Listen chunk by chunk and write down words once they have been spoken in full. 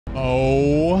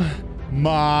Oh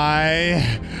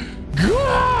my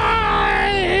God.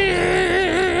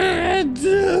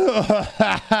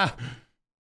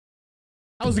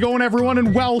 How's it going, everyone?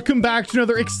 And welcome back to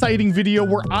another exciting video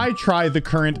where I try the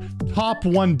current top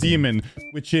 1 demon,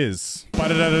 which is Acheron.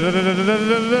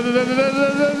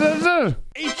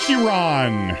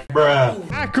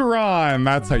 Acheron.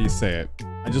 That's how you say it.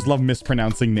 I just love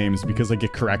mispronouncing names because I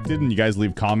get corrected and you guys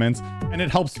leave comments and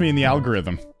it helps me in the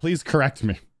algorithm. Please correct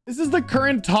me. This is the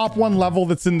current top 1 level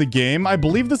that's in the game. I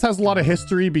believe this has a lot of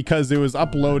history because it was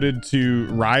uploaded to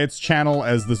Riot's channel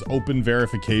as this open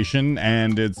verification,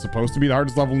 and it's supposed to be the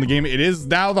hardest level in the game. It is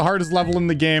now the hardest level in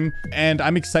the game, and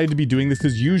I'm excited to be doing this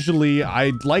because usually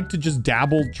I'd like to just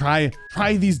dabble, try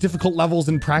these difficult levels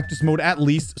in practice mode at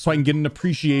least, so I can get an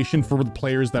appreciation for the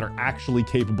players that are actually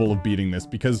capable of beating this,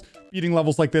 because beating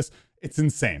levels like this, it's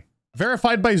insane.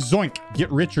 Verified by Zoink.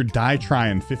 Get rich or die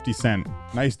trying. 50 cent.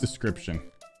 Nice description.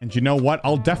 And you know what?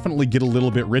 I'll definitely get a little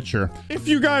bit richer if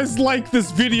you guys like this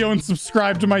video and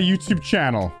subscribe to my YouTube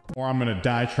channel. Or I'm gonna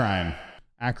die trying.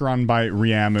 Acheron by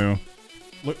Riamu.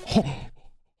 Look,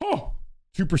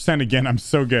 2% again. I'm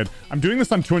so good. I'm doing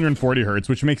this on 240 hertz,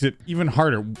 which makes it even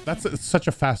harder. That's such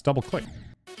a fast double click.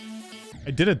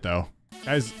 I did it though.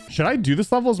 Guys, should I do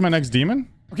this level as my next demon?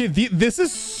 Okay, this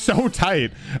is so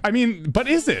tight. I mean, but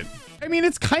is it? I mean,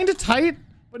 it's kind of tight,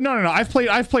 but no. I've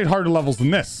played harder levels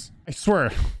than this. I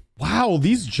swear. Wow,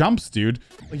 these jumps, dude.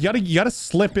 Like, you gotta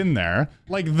slip in there.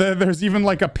 Like, there's even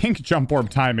like a pink jump orb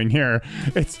timing here.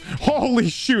 It's holy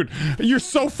shoot. You're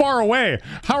so far away.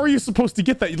 How are you supposed to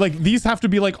get that? Like, these have to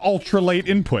be like ultra late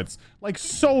inputs. Like,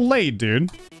 so late,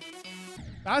 dude.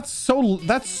 That's so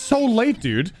late,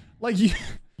 dude. Like, you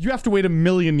have to wait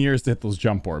 1,000,000 years to hit those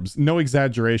jump orbs. No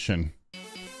exaggeration.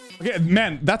 Okay,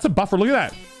 man, that's a buffer. Look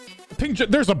at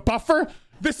that. There's a buffer.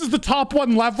 This is the top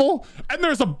 1 level, and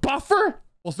there's a buffer.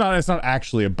 Well, it's not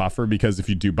actually a buffer, because if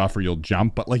you do buffer, you'll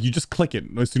jump, but like you just click it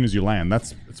as soon as you land.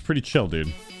 It's pretty chill,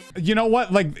 dude. You know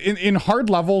what? Like in hard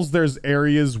levels, there's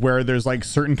areas where there's like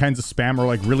certain kinds of spam or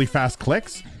like really fast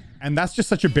clicks, and that's just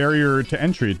such a barrier to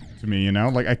entry to me, you know?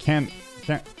 Like I can't.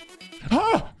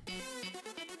 Ah!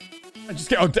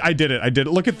 I did it.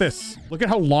 Look at this. Look at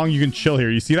how long you can chill here.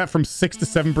 You see that from 6 to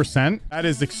 7%? That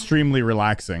is extremely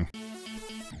relaxing.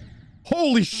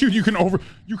 Holy shoot, you can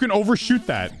overshoot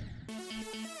that.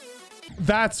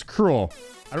 That's cruel.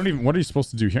 What are you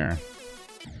supposed to do here?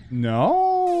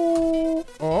 No.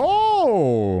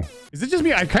 Oh. Is it just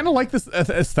me? I kind of like this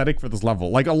aesthetic for this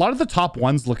level. Like a lot of the top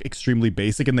ones look extremely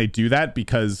basic, and they do that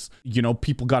because, you know,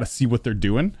 people got to see what they're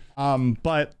doing.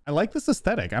 But I like this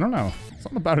aesthetic. I don't know.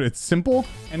 Something about it. It's simple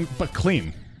but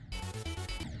clean.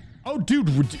 Oh, dude,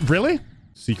 really?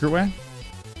 Secret way?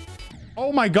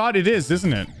 Oh my God, it is,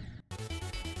 isn't it?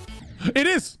 It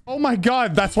is. Oh my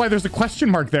God. That's why there's a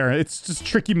question mark there. It's just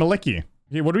tricky malicky.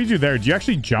 Okay, what do we do there? Do you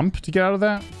actually jump to get out of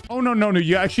that? Oh, no.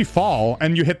 You actually fall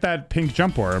and you hit that pink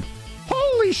jump orb.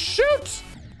 Holy shit.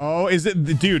 Oh, is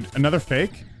it? Dude, another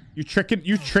fake? You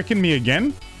tricking me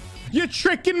again? You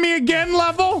tricking me again,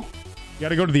 level? You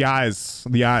gotta go to the eyes.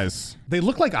 The eyes. They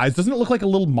look like eyes. Doesn't it look like a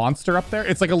little monster up there?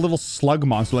 It's like a little slug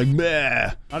monster. Like,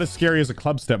 bleh. Not as scary as a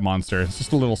club step monster. It's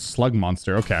just a little slug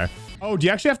monster. Okay. Oh, do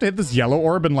you actually have to hit this yellow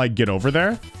orb and like get over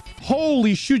there?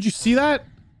 Holy shoot. You see that?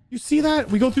 You see that?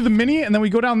 We go through the mini and then we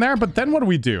go down there. But then what do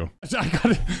we do?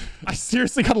 I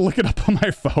seriously gotta look it up on my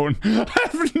phone. I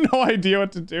have no idea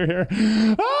what to do here.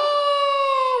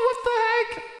 Oh, what the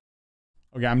heck?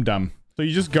 Okay, I'm dumb. So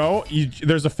you just go,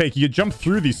 there's a fake. You jump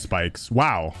through these spikes.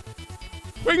 Wow.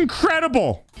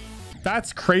 Incredible.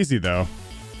 That's crazy though.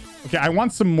 Okay, I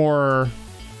want some more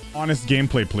honest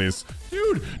gameplay, please.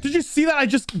 Dude, did you see that? I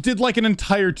just did like an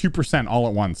entire 2% all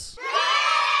at once.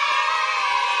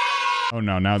 Oh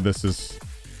no, now dude,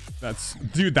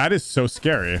 that is so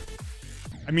scary.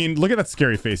 I mean, look at that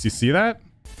scary face. You see that?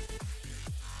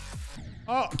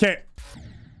 Oh, okay.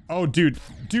 Oh, dude,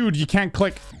 you can't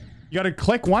click. You gotta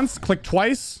click once, click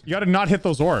twice. You gotta not hit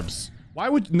those orbs. Why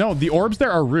would... No, the orbs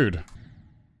there are rude.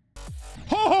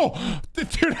 Oh,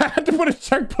 dude, I had to put a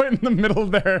checkpoint in the middle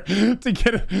there to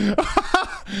get it.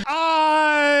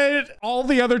 All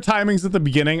the other timings at the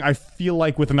beginning, I feel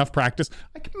like with enough practice,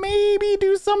 I could maybe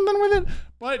do something with it.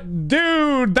 But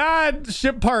dude, that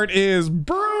ship part is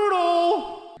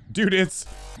brutal. Dude, it's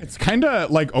kind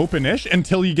of like open-ish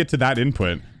until you get to that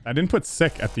input. That input's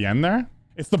sick at the end there.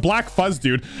 It's the black fuzz,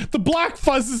 dude. The black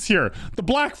fuzz is here. The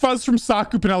black fuzz from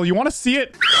Saku Pinelli. You want to see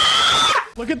it?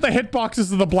 Look at the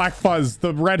hitboxes of the black fuzz.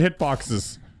 The red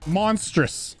hitboxes.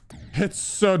 Monstrous. It's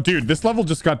so... Dude, this level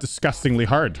just got disgustingly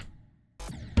hard.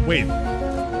 Wait.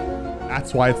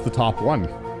 That's why it's the top 1.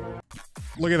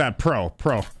 Look at that. Pro.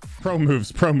 Pro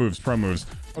moves, pro moves, pro moves.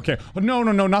 Okay. Oh, no,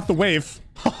 no, no, not the wave.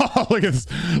 Look at this.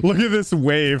 Look at this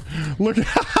wave. Look at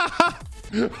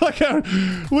look at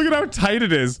how tight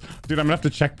it is. Dude, I'm gonna have to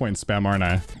checkpoint spam, aren't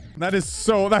I? That's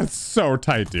so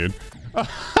tight, dude. Dude,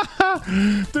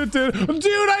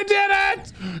 I did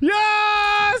it!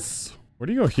 Yes! Where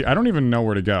do you go here? I don't even know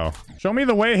where to go. Show me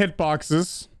the way,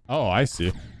 hitboxes. Oh, I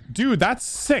see. Dude, that's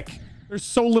sick. There's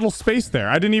so little space there.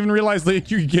 I didn't even realize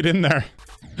that you could get in there.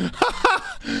 I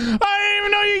didn't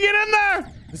even know you get in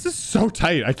there. This is so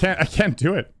tight. I can't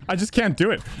do it. I just can't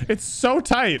do it. It's so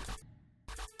tight.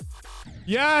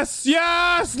 Yes,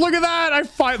 yes. Look at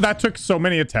that. That took so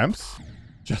many attempts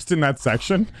just in that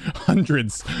section.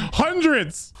 Hundreds.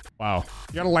 Wow.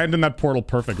 You gotta land in that portal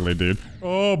perfectly, dude.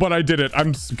 Oh, but I did it.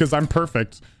 Because I'm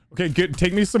perfect. Okay, good.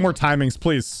 Take me some more timings,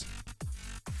 please.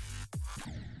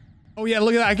 Oh yeah,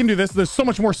 look at that. I can do this. There's so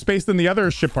much more space than the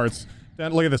other ship parts.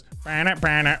 Then look at this.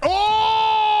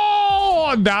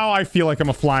 Oh! Now I feel like I'm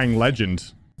a flying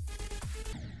legend.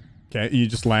 Okay, you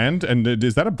just land. And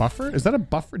is that a buffer? Is that a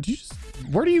buffer?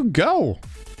 Where do you go?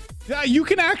 Yeah, you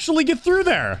can actually get through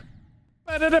there.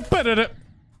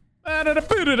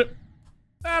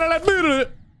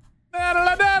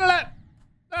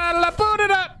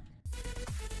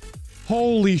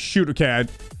 Holy shoot. Okay,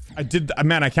 I did.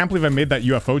 Man, I can't believe I made that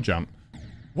UFO jump.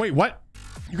 Wait, what?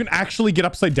 You can actually get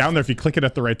upside down there if you click it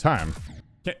at the right time.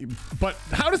 Okay, but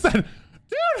how does that... Dude,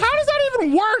 how does that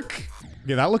even work?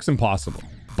 Okay, that looks impossible.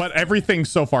 But everything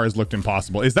so far has looked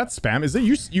impossible. Is that spam? Is it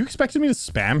you expected me to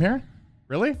spam here?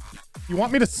 Really? You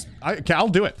want me to... Okay, I'll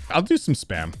do it. I'll do some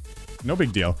spam. No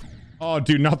big deal. Oh,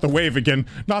 dude, not the wave again.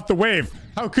 Not the wave.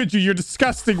 How could you? You're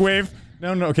disgusting, wave.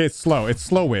 No, no, okay, it's slow. It's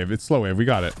slow wave. It's slow wave. We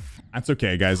got it. That's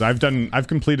okay, guys. I've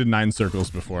completed 9 circles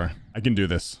before. I can do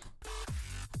this.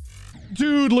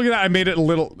 Dude, look at that. I made it a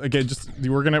little... Okay, just...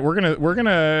 We're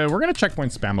gonna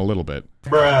checkpoint spam a little bit.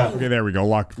 Bruh. Okay, there we go.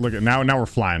 Look at... Now we're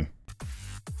flying.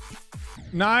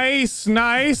 Nice,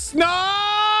 nice, nice!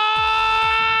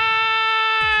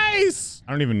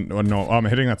 I don't even know. Oh, I'm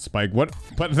hitting that spike. What?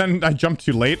 But then I jumped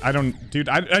too late. I don't... Dude,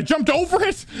 I jumped over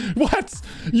it! What?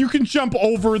 You can jump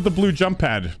over the blue jump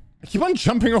pad. I keep on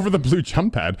jumping over the blue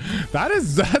jump pad.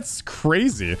 That's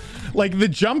crazy. Like, the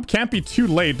jump can't be too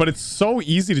late, but it's so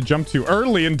easy to jump too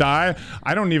early and die.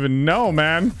 I don't even know,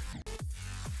 man.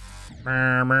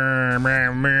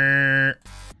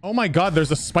 Oh my god,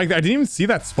 there's a spike. I didn't even see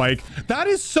that spike. That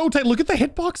is so tight. Look at the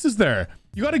hitboxes there.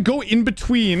 You got to go in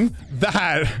between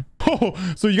that. Oh,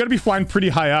 so you got to be flying pretty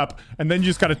high up, and then you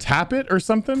just got to tap it or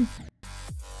something.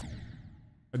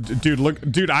 Dude, look,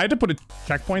 dude, I had to put a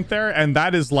checkpoint there, and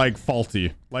that is like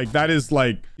faulty. Like, that is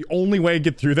like the only way to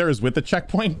get through there is with a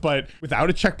checkpoint, but without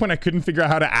a checkpoint, I couldn't figure out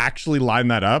how to actually line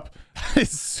that up.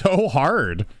 It's so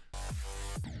hard.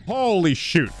 Holy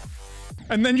shoot.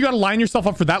 And then you got to line yourself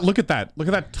up for that. Look at that. Look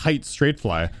at that tight straight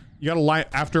fly. You got to line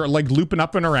after like looping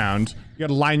up and around. You got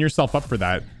to line yourself up for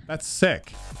that. That's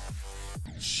sick.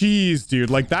 Jeez, dude.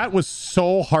 Like, that was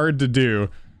so hard to do.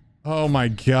 Oh my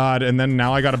god. And then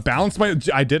now I gotta balance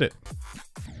I did it.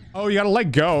 Oh, you gotta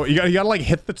let go. You gotta like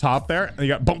hit the top there, and you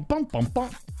got bump bump bump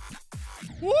bump.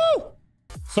 Woo!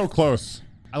 So close.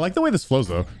 I like the way this flows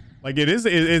though. Like, it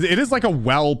is like a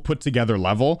well put together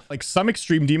level. Like, some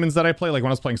extreme demons that I play, like when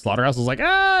I was playing Slaughterhouse, I was like,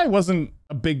 I wasn't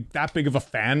that big of a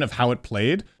fan of how it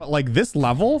played. But like this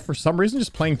level, for some reason,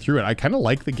 just playing through it, I kind of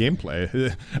like the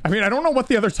gameplay. I mean, I don't know what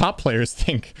the other top players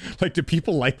think. Like, do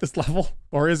people like this level,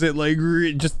 or is it like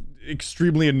just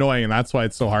extremely annoying and that's why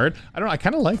it's so hard? I don't know. I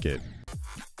kind of like it.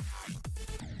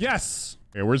 Yes.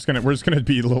 Okay, we're just gonna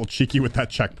be a little cheeky with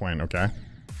that checkpoint. Okay.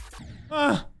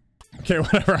 Okay,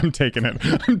 whatever. I'm taking it.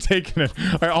 I'm taking it.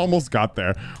 I almost got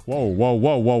there. Whoa, whoa,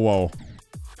 whoa, whoa, whoa.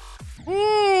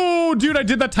 Ooh, dude, I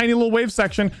did that tiny little wave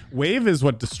section. Wave is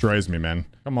what destroys me, man.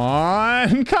 Come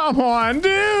on. Come on,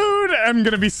 dude. I'm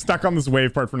gonna be stuck on this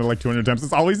wave part for like 200 times.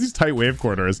 It's always these tight wave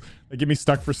corridors. They get me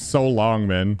stuck for so long,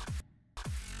 man.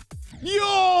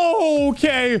 Yo,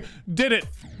 okay. Did it.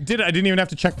 Did it. I didn't even have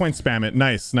to checkpoint spam it.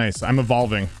 Nice, nice. I'm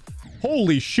evolving.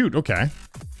 Holy shoot. Okay.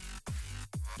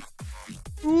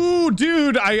 Ooh,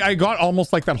 dude, I got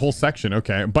almost like that whole section.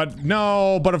 Okay, but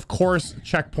no, but of course,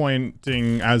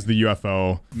 checkpointing as the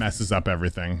UFO messes up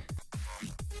everything.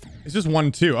 It's just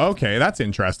 1, 2. Okay, that's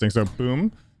interesting. So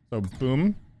boom, so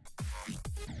boom.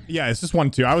 Yeah, it's just 1,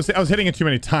 2. I was hitting it too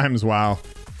many times. Wow,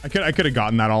 I could have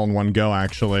gotten that all in one go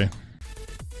actually.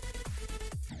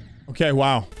 Okay,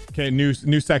 wow. Okay, new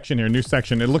section here. New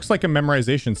section. It looks like a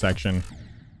memorization section.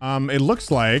 It looks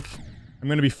like I'm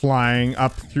going to be flying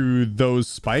up through those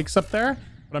spikes up there,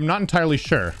 but I'm not entirely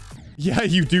sure. Yeah,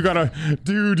 you do gotta,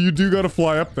 dude, you do gotta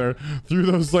fly up there through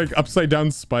those like upside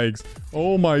down spikes.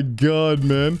 Oh my God,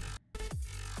 man.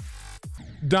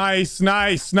 Nice,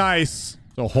 nice, nice.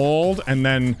 So hold, and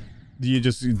then you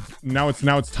just, now it's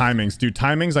timings. Dude,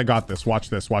 timings, I got this. Watch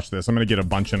this, watch this. I'm gonna get a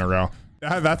bunch in a row.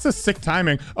 That's a sick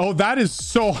timing. Oh, that is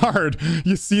so hard.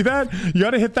 You see that? You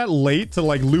gotta hit that late to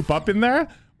like loop up in there.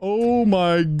 Oh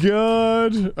my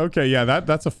God. Okay, yeah,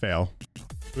 that's a fail.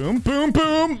 Boom, boom,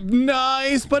 boom.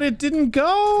 Nice, but it didn't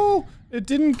go. It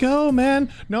didn't go,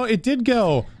 man. No, it did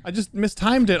go. I just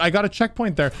mistimed it. I got a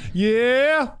checkpoint there.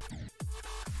 Yeah.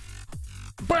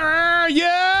 Brr,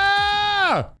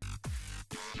 yeah.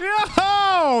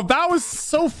 Yo, that was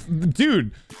so...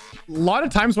 Dude, a lot of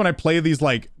times when I play these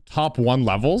like top 1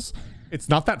 levels, it's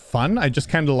not that fun. I just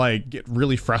kind of like get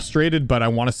really frustrated, but I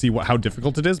want to see how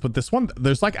difficult it is. But this one,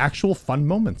 there's like actual fun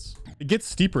moments. It gets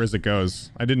steeper as it goes.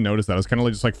 I didn't notice that. I was kind of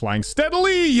like just like flying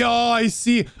steadily. Yo, I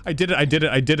see. I did it. I did it.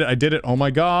 I did it. I did it. Oh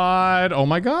my God. Oh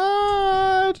my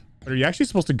God. Are you actually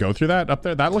supposed to go through that up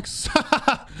there? That looks...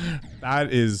 That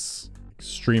is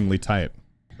extremely tight.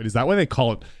 But is that why they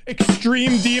call it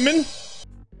Extreme Demon?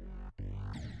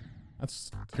 That's...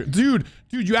 Dude,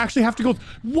 you actually have to go...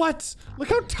 What? Look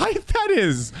how tight that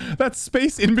is. That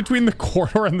space in between the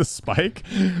corridor and the spike.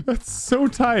 That's so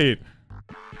tight.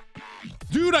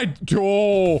 Dude,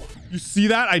 oh, you see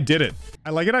that? I did it.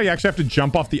 I like it how you actually have to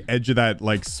jump off the edge of that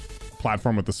like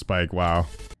platform with the spike. Wow.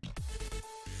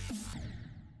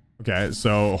 Okay,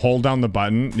 so hold down the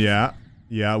button. Yeah.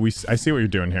 Yeah, I see what you're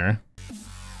doing here.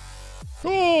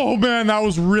 Oh man, that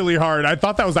was really hard. I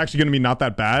thought that was actually gonna be not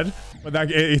that bad, but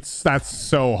that's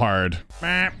so hard.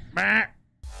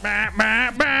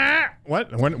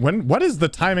 What? What is the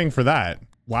timing for that?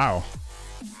 Wow.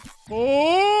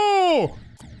 Oh!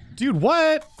 Dude,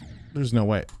 what? There's no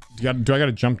way. Do I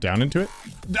gotta jump down into it?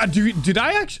 Did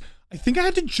I actually? I think I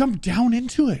had to jump down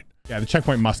into it. Yeah, the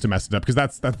checkpoint must have messed it up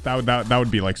because that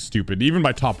would be like stupid. Even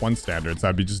by top 1 standards,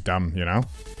 that'd be just dumb, you know?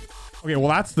 Okay, well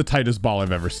that's the tightest ball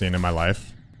I've ever seen in my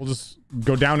life. We'll just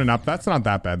go down and up. That's not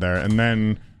that bad there. And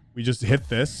then we just hit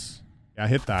this. Yeah,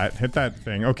 hit that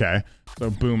thing. Okay, so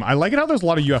boom. I like it how there's a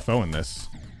lot of UFO in this.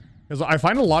 Because I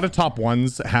find a lot of top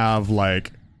 1s have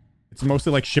like, it's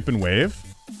mostly like ship and wave.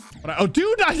 But oh,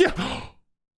 dude,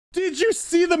 did you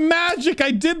see the magic?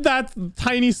 I did that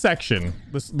tiny section.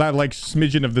 That like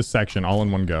smidgen of this section all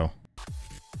in one go.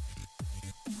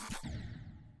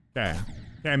 Okay.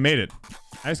 Okay, I made it.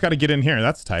 I just got to get in here.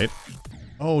 That's tight.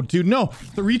 Oh, dude, no.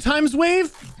 3 times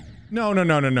wave? No.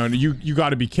 You got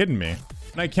to be kidding me.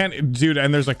 And I can't, dude,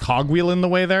 and there's a cogwheel in the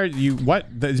way there.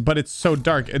 What? But it's so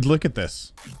dark. Look at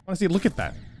this. Honestly, look at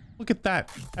that. Look at that.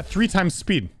 At 3 times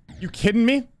speed. You kidding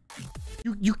me?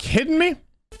 You kidding me?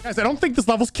 Guys, I don't think this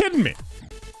level's kidding me.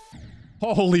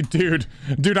 Holy dude.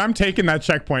 Dude, I'm taking that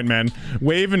checkpoint, man.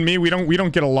 Wave and me, we don't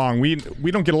get along. We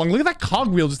don't get along. Look at that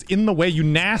cogwheel just in the way, you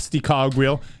nasty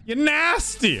cogwheel. You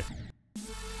nasty.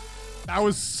 That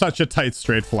was such a tight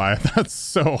straight fly. That's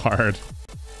so hard.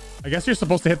 I guess you're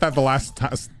supposed to hit that the last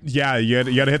time. Yeah, you had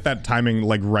to hit that timing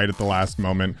like right at the last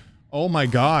moment. Oh my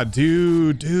God,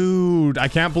 dude. I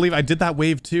can't believe I did that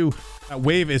wave too. That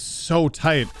wave is so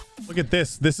tight. Look at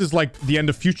this. This is like the end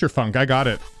of Future Funk. I got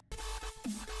it.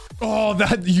 Oh,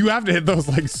 that you have to hit those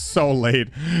like so late.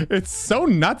 It's so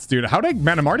nuts, dude.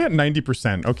 Man, I'm already at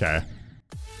 90%. Okay.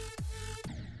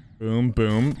 Boom,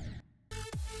 boom.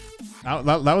 That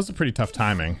was a pretty tough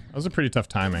timing. That was a pretty tough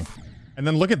timing. And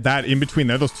then look at that in between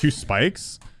there, those 2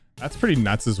 spikes. That's pretty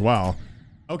nuts as well.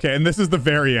 Okay, and this is the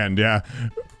very end. Yeah.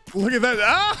 Look at that.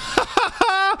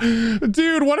 Ah!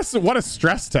 Dude, what a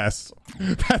stress test.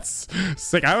 That's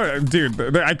sick.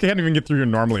 Dude, I can't even get through here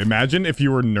normally. Imagine if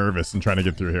you were nervous and trying to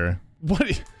get through here.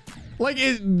 What? Like,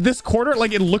 this quarter,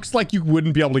 like, it looks like you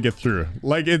wouldn't be able to get through.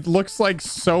 Like, it looks like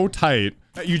so tight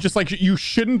that you just, like, you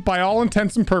shouldn't, by all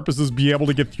intents and purposes, be able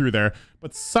to get through there.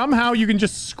 But somehow you can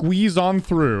just squeeze on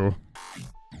through.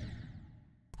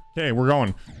 Okay, we're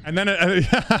going. And then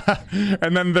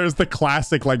and then there's the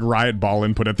classic like riot ball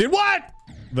input at the end. What?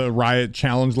 The riot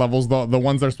challenge levels, the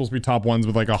ones that are supposed to be top 1s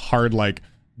with like a hard like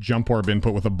jump orb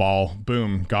input with a ball.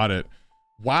 Boom, got it.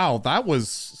 Wow, that was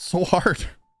so hard.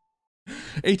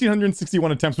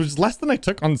 1,861 attempts, which is less than I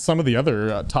took on some of the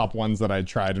other top 1s that I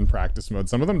tried in practice mode.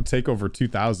 Some of them take over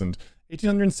 2,000.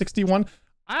 1,861.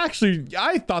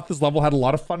 I thought this level had a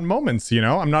lot of fun moments, you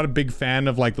know? I'm not a big fan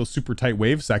of like those super tight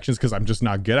wave sections because I'm just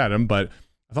not good at them, but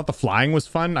I thought the flying was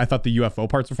fun. I thought the UFO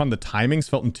parts were fun. The timings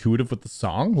felt intuitive with the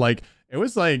song. Like, it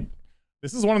was like,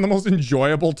 this is one of the most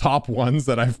enjoyable top 1s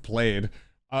that I've played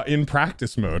in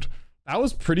practice mode. That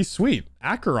was pretty sweet.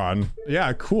 Acheron.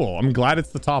 Yeah, cool. I'm glad it's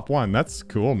the top one. That's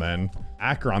cool, man.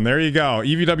 Acheron. There you go.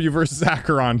 EVW versus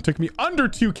Acheron. Took me under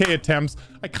 2K attempts.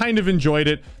 I kind of enjoyed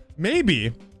it.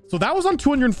 Maybe. So that was on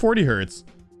 240 hertz.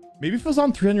 Maybe if it was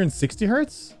on 360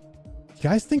 hertz? You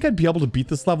guys think I'd be able to beat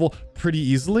this level pretty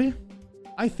easily?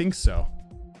 I think so.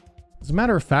 As a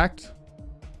matter of fact,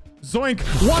 Zoink,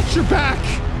 watch your back.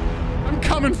 I'm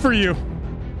coming for you.